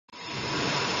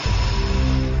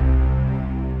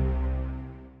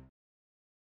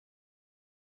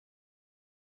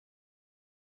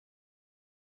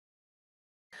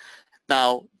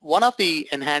Now, one of the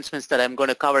enhancements that I'm going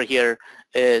to cover here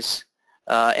is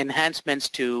enhancements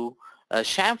to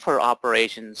chamfer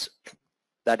operations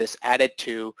that is added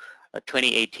to a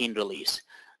 2018 release.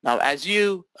 Now, as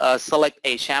you select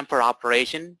a chamfer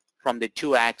operation from the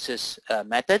two-axis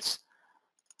methods,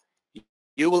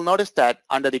 you will notice that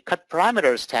under the Cut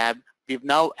Parameters tab, we've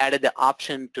now added the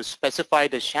option to specify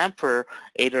the chamfer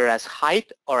either as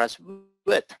height or as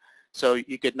width. So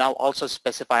you could now also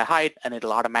specify height, and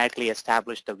it'll automatically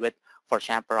establish the width for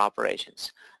chamfer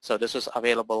operations. So this is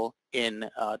available in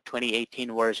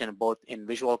 2018 version, both in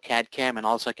Visual CAD/CAM and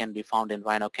also can be found in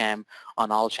RhinoCam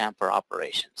on all chamfer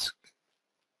operations.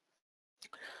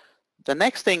 The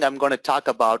next thing I'm going to talk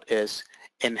about is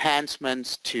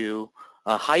enhancements to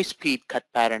high-speed cut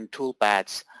pattern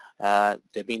toolpaths. There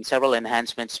have been several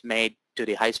enhancements made to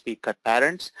the high-speed cut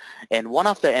patterns, and one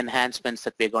of the enhancements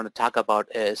that we're going to talk about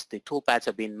is the toolpaths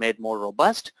have been made more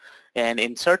robust, and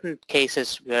in certain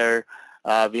cases where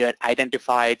we had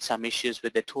identified some issues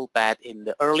with the toolpath in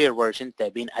the earlier version,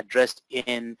 they've been addressed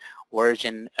in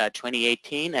version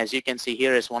 2018. As you can see,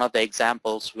 here is one of the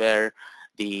examples where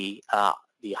the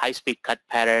high-speed cut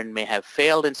pattern may have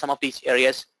failed in some of these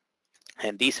areas,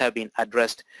 and these have been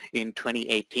addressed in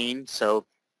 2018. So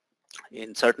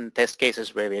in certain test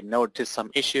cases where we noticed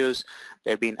some issues,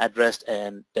 they've been addressed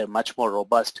and they're much more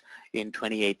robust in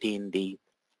 2018, the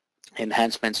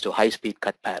enhancements to high-speed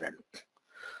cut pattern.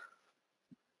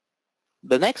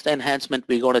 The next enhancement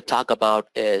we're going to talk about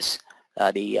is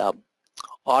the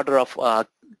order of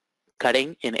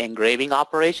cutting in engraving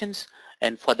operations,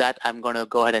 and for that I'm going to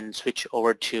go ahead and switch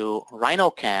over to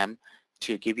RhinoCam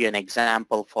to give you an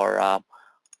example for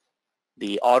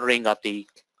the ordering of the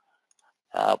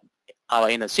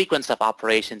in a sequence of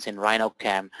operations in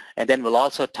RhinoCam, and then we'll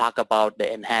also talk about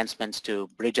the enhancements to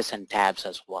bridges and tabs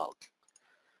as well.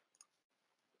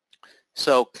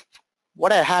 So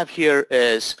what I have here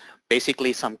is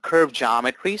basically some curve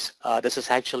geometries. This is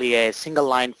actually a single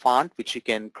line font which you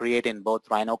can create in both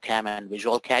RhinoCam and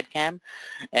Visual CAD/CAM,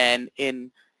 and in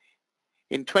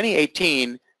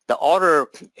 2018 the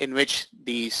order in which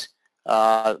these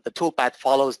the toolpath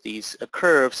follows these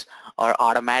curves are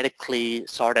automatically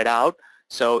sorted out.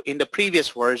 So in the previous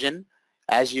version,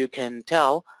 as you can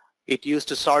tell, it used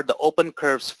to sort the open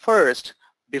curves first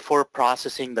before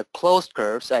processing the closed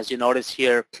curves. As you notice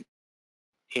here,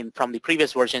 from the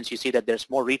previous versions, you see that there's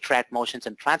more retract motions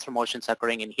and transfer motions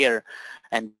occurring in here,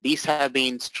 and these have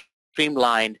been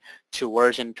streamlined to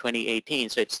version 2018.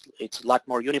 So it's a lot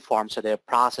more uniform, so they're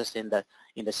processed in the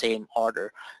same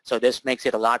order. So this makes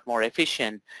it a lot more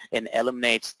efficient and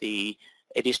eliminates the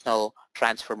additional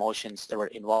transfer motions that were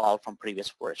involved from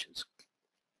previous versions.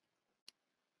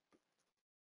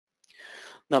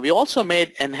 Now, we also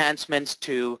made enhancements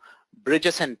to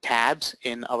bridges and tabs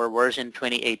in our version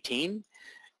 2018,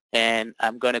 and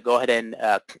I'm going to go ahead and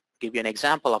give you an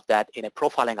example of that in a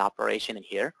profiling operation in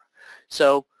here.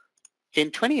 So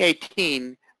in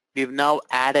 2018, we've now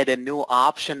added a new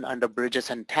option under bridges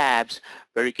and tabs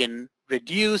where you can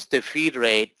reduce the feed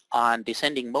rate on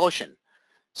descending motion.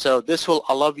 So this will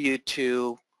allow you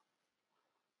to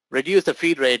reduce the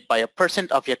feed rate by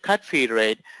 1% of your cut feed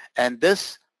rate, and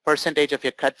this percentage of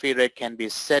your cut feed rate can be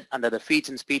set under the Feeds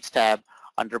and Speeds tab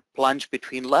under Plunge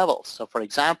Between Levels. So for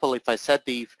example, if I set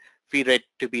the feed rate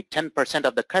to be 10%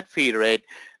 of the cut feed rate,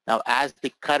 now as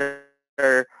the cutter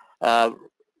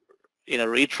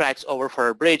retracts over for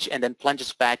a bridge and then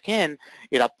plunges back in,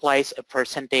 it applies a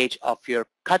percentage of your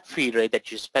cut feed rate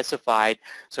that you specified.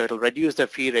 So it'll reduce the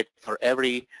feed rate for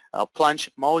every plunge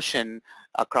motion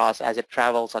across as it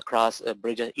travels across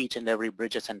each and every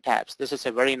bridges and tabs. This is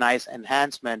a very nice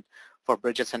enhancement for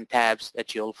bridges and tabs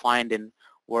that you'll find in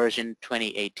version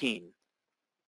 2018.